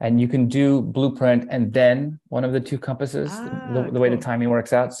you can do Blueprint and then one of the two Compasses, the way the timing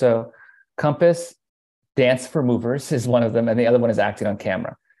works out. So Compass Dance for Movers is one of them, and the other one is Acting on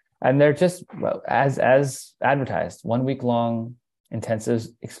Camera. And they're just as advertised, 1 week long intensives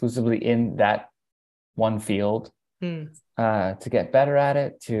exclusively in that one field to get better at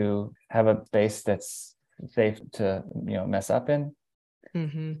it, to have a base that's safe to mess up in,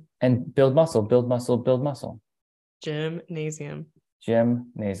 and build muscle. Gymnasium.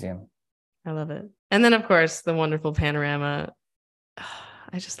 I love it. And then of course the wonderful Panorama.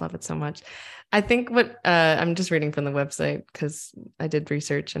 I just love it so much. I think what I'm just reading from the website because I did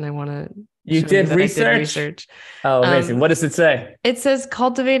research and I want to. You did research? Oh, amazing. What does it say? It says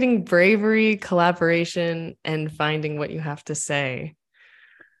cultivating bravery, collaboration, and finding what you have to say.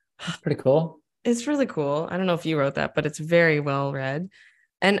 That's pretty cool. It's really cool. I don't know if you wrote that, but it's very well read.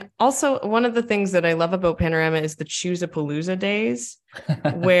 And also one of the things that I love about Panorama is the Choose-a-Palooza days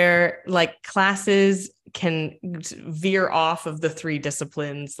where like classes can veer off of the three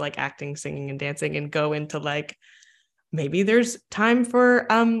disciplines like acting, singing, and dancing and go into like, maybe there's time for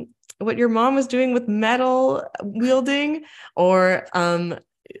what your mom was doing with metal wielding, or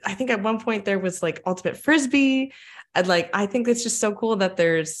I think at one point there was like ultimate frisbee. And like, I think it's just so cool that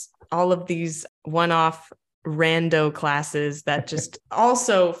there's all of these one-off rando classes that just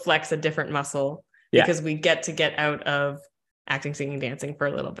also flex a different muscle because we get out of acting, singing, dancing for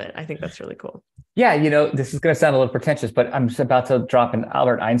a little bit. I think that's really cool. Yeah, this is going to sound a little pretentious, but I'm just about to drop an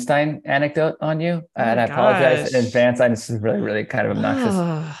Albert Einstein anecdote on you, and I apologize in advance. This is really, really kind of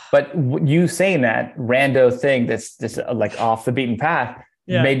obnoxious. But you saying that rando thing that's just like off the beaten path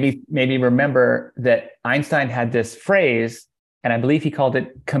made me remember that Einstein had this phrase, and I believe he called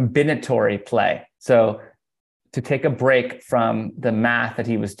it combinatory play. So to take a break from the math that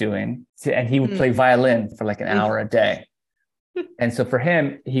he was doing, and he would play violin for like an hour a day. And so for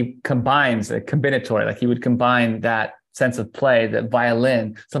him, he combines a combinatory, like he would combine that sense of play, that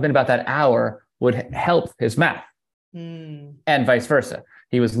violin, something about that hour would help his math and vice versa.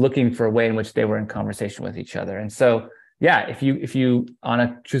 He was looking for a way in which they were in conversation with each other. And so, yeah, if you on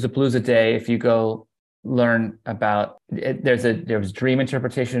a Choose-a-Palooza day, if you go learn about it, there was dream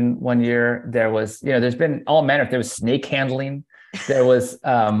interpretation one year. There was, there's been all manner. There was snake handling. There was, these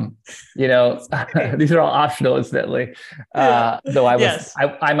are all optional, incidentally. Though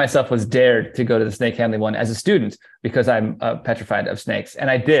I myself was dared to go to the snake handling one as a student because I'm petrified of snakes,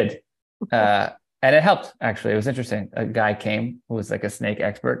 and I did, and it helped. Actually, it was interesting. A guy came who was like a snake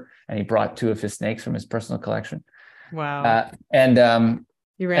expert, and he brought two of his snakes from his personal collection. Wow!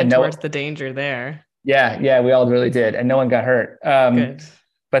 You ran towards the danger there. Yeah, we all really did, and no one got hurt. Good.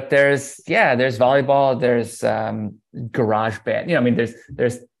 But there's volleyball, there's garage band.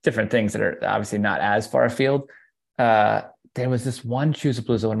 There's different things that are obviously not as far afield. there was this one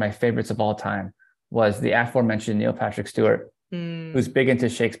Choosapalooza, one of my favorites of all time, was the aforementioned Neil Patrick Stewart, who's big into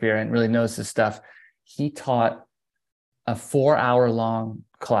Shakespeare and really knows his stuff. He taught a 4-hour-long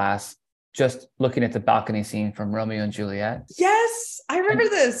class just looking at the balcony scene from Romeo and Juliet. Yes, I remember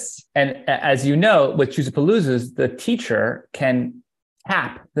this. And as you know, with Choosapaloozas, the teacher can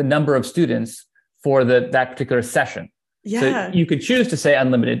cap the number of students for that particular session. Yeah. So you could choose to say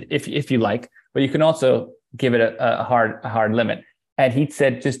unlimited if you like, but you can also give it a hard limit. And he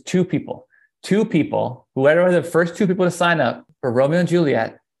said just two people, whoever were the first two people to sign up for Romeo and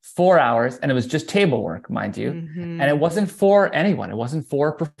Juliet, 4 hours, and it was just table work, mind you. And it wasn't for anyone. It wasn't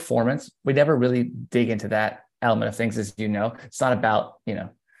for performance. We never really dig into that element of things, as you know. It's not about,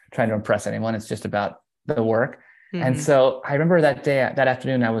 trying to impress anyone. It's just about the work. And so I remember that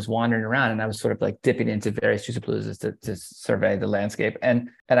afternoon, I was wandering around and I was sort of like dipping into various Choosapaloozas to survey the landscape. And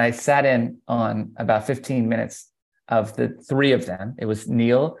I sat in on about 15 minutes of the three of them. It was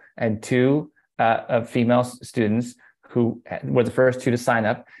Neil and two female students who were the first two to sign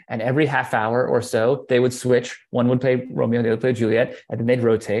up. And every half hour or so, they would switch. One would play Romeo, the other would play Juliet, and then they'd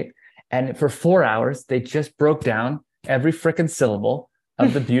rotate. And for 4 hours, they just broke down every frickin' syllable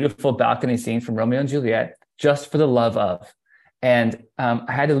of the beautiful balcony scene from Romeo and Juliet, just for the love of. And I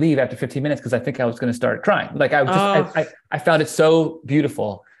had to leave after 15 minutes because I think I was going to start crying. Like I found it so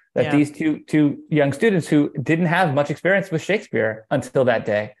beautiful that these two young students who didn't have much experience with Shakespeare until that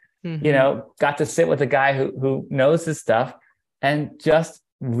day, got to sit with a guy who knows his stuff and just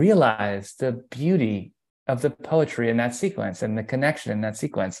realize the beauty of the poetry in that sequence and the connection in that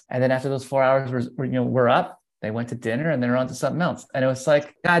sequence. And then after those 4 hours were up, they went to dinner and they're on to something else. And it was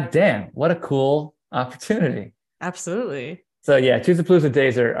like, God damn, what a cool opportunity. Absolutely. So yeah, Choosapalooza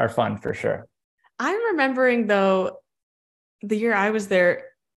days are fun for sure. I'm remembering though, the year I was there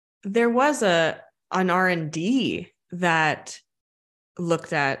was an R&D that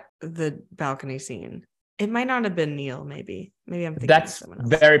looked at the balcony scene. It might not have been Neil, maybe I'm thinking that's of someone else.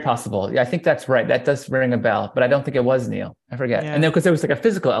 Very possible. Yeah, I think that's right. That does ring a bell, but I don't think it was Neil. I forget. Yeah. And then because there was like a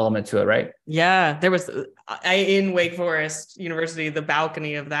physical element to it, right? Yeah, there was in Wake Forest University, the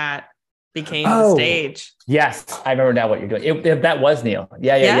balcony of that became the stage. Yes, I remember now what you're doing. That was Neil.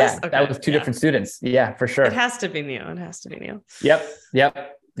 Yeah. Okay. That was two different students. Yeah, for sure. It has to be Neil. Yep.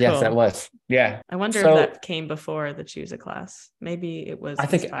 Yes, cool. that was. Yeah. I wonder if that came before the Choosa class. Maybe it was I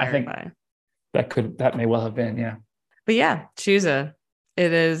think by. That may well have been, yeah. But yeah, Choosa.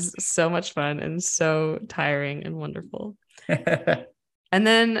 It is so much fun and so tiring and wonderful. And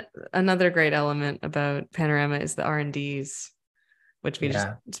then another great element about Panorama is the R&Ds, which we just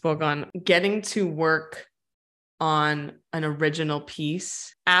spoke on. Getting to work on an original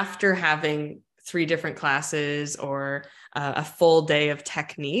piece after having 3 different classes or a full day of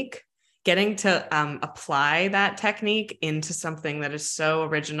technique, getting to apply that technique into something that is so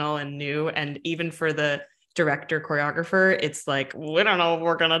original and new. And even for the director choreographer, it's like, we don't know what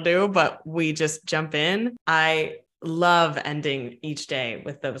we're gonna do, but we just jump in. I love ending each day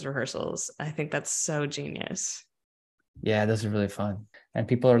with those rehearsals. I think that's so genius. Yeah, those are really fun. And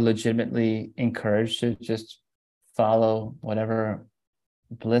people are legitimately encouraged to just follow whatever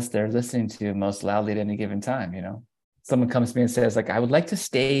bliss they're listening to most loudly at any given time. Someone comes to me and says, like, I would like to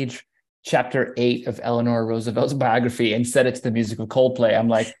stage chapter 8 of Eleanor Roosevelt's biography and set it to the music of Coldplay. I'm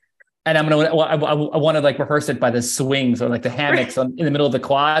like, and I want to like rehearse it by the swings or like the hammocks in the middle of the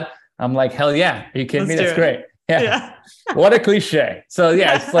quad. I'm like, hell yeah. Are you kidding me? That's great. Yeah. What a cliche. So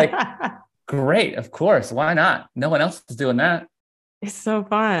yeah, it's like, great. Of course. Why not? No one else is doing that. It's so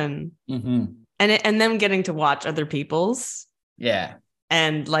fun. Mm-hmm. And then getting to watch other people's. Yeah.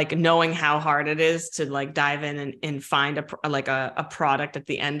 And like knowing how hard it is to like dive in and find a product at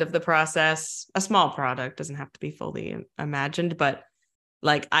the end of the process. A small product doesn't have to be fully imagined, but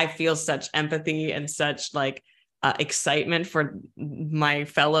like I feel such empathy and such like excitement for my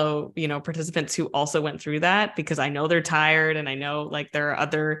fellow, participants who also went through that, because I know they're tired and I know like there are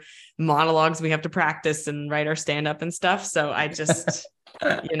other monologues we have to practice and write our stand up and stuff. So I just,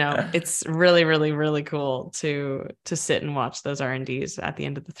 it's really, really, really cool to sit and watch those R&Ds at the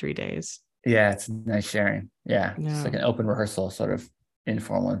end of the 3 days. Yeah. It's nice sharing. Yeah. It's like an open rehearsal sort of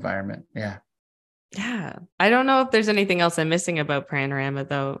informal environment. Yeah. Yeah. I don't know if there's anything else I'm missing about Panorama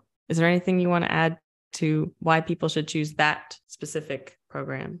though. Is there anything you want to add to why people should choose that specific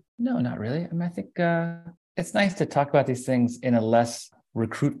program? No, not really. I mean, I think it's nice to talk about these things in a less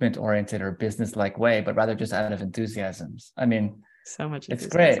recruitment oriented or business like way, but rather just out of enthusiasms. I mean, so much. It's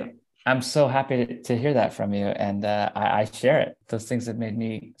great. I'm so happy to hear that from you. And I share it. Those things have made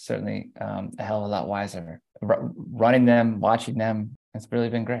me certainly a hell of a lot wiser. Running them, watching them, it's really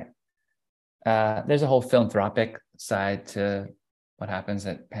been great. There's a whole philanthropic side to what happens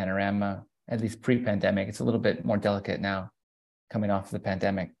at Panorama, at least pre-pandemic. It's a little bit more delicate now, coming off the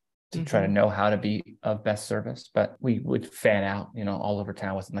pandemic, to try to know how to be of best service. But we would fan out, all over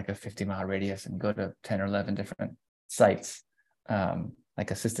town within like a 50-mile radius and go to 10 or 11 different sites,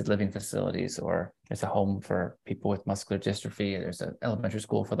 like assisted living facilities, or there's a home for people with muscular dystrophy. There's an elementary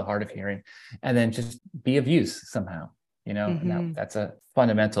school for the hard of hearing, and then just be of use somehow, and that's a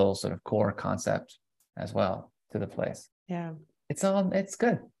fundamental sort of core concept as well to the place. Yeah. It's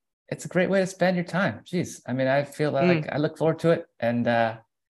good. It's a great way to spend your time. Jeez. I mean, I feel like I look forward to it. And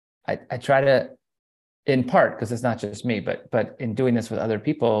I try to, in part, because it's not just me, but in doing this with other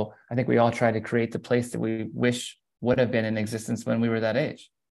people, I think we all try to create the place that we wish would have been in existence when we were that age.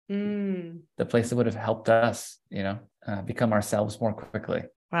 The place that would have helped us, become ourselves more quickly.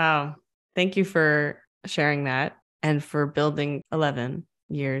 Wow. Thank you for sharing that and for building 11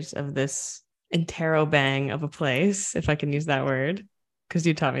 years of this interrobang of a place, if I can use that word, because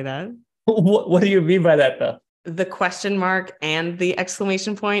you taught me that. What do you mean by that, though? The question mark and the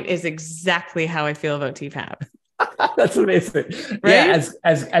exclamation point is exactly how I feel about TPAP. That's amazing. Right? Yeah,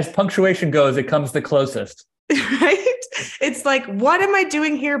 as punctuation goes, it comes the closest. Right? It's like, what am I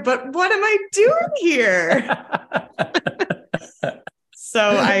doing here? But what am I doing here? So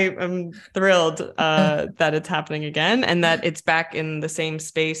I am thrilled that it's happening again, and that it's back in the same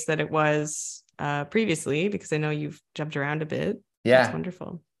space that it was previously, because I know you've jumped around a bit. Yeah. That's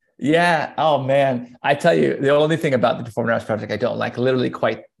wonderful. Yeah. Oh, man. I tell you, the only thing about the Performing Arts Project I don't like, literally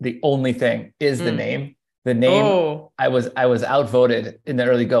quite the only thing, is the name. The name, I was outvoted in the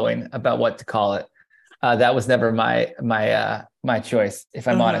early going about what to call it. That was never my choice, if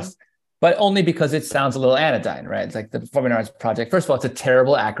I'm honest. But only because it sounds a little anodyne, right? It's like the Performing Arts Project. First of all, it's a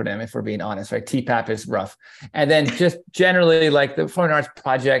terrible acronym, if we're being honest, right? TPAP is rough. And then just generally, like, the Performing Arts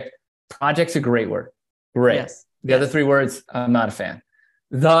project's a great word. Great. Yes. The other three words, I'm not a fan.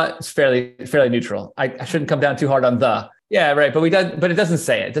 The is fairly neutral. I shouldn't come down too hard on the. Yeah, right. But it doesn't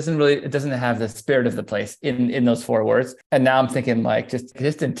say it. It doesn't have the spirit of the place in those four words. And now I'm thinking, like, just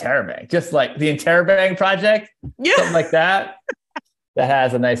Interrobang, just like the Interrobang Project, something like that. That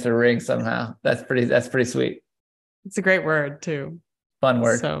has a nicer ring somehow. That's pretty sweet. It's a great word too. Fun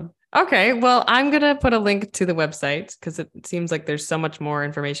word. So, okay. Well, I'm going to put a link to the website because it seems like there's so much more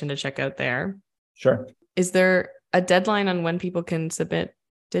information to check out there. Sure. Is there a deadline on when people can submit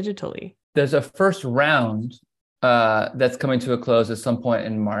digitally? There's a first round that's coming to a close at some point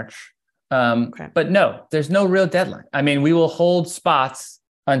in March. But no, there's no real deadline. I mean, we will hold spots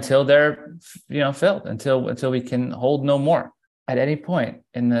until they're filled, until we can hold no more. At any point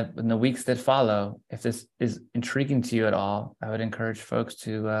in the weeks that follow, if this is intriguing to you at all, I would encourage folks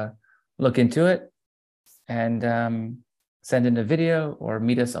to look into it and send in a video or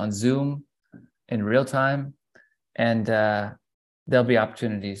meet us on Zoom in real time. And there'll be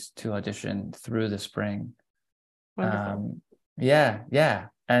opportunities to audition through the spring. Yeah.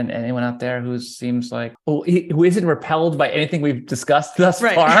 And anyone out there who seems like, who isn't repelled by anything we've discussed thus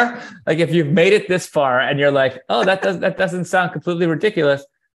far, like if you've made it this far and you're like, oh, that doesn't sound completely ridiculous,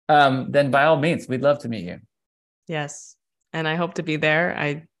 then by all means, we'd love to meet you. Yes. And I hope to be there.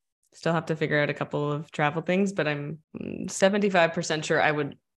 I still have to figure out a couple of travel things, but I'm 75% sure I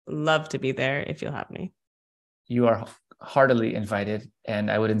would love to be there if you'll have me. You are heartily invited.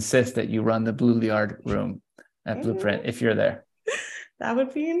 And I would insist that you run the Blue Liard room at Blueprint if you're there. That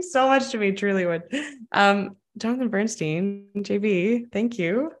would mean so much to me, truly would. Jonathan Bernstein, JB, thank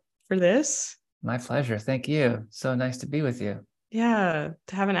you for this. My pleasure. Thank you. So nice to be with you. Yeah,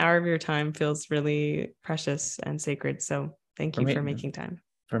 to have an hour of your time feels really precious and sacred. So thank you for making time.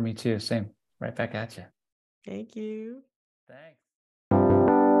 For me too. Same. Right back at you. Thank you. Thanks.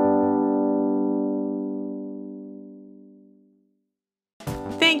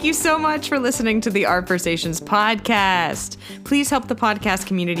 Thank you so much for listening to the Artversations podcast. Please help the podcast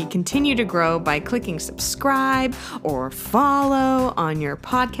community continue to grow by clicking subscribe or follow on your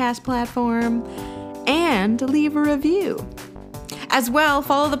podcast platform and leave a review. As well,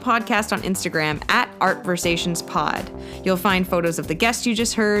 follow the podcast on Instagram at ArtversationsPod. You'll find photos of the guests you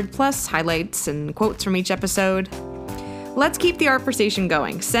just heard, plus highlights and quotes from each episode. Let's keep the Artversation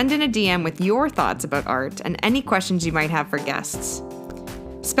going. Send in a DM with your thoughts about art and any questions you might have for guests.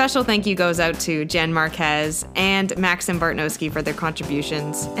 Special thank you goes out to Jen Marquez and Maxim Bartnowski for their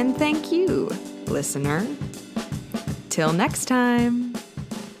contributions. And thank you, listener. Till next time.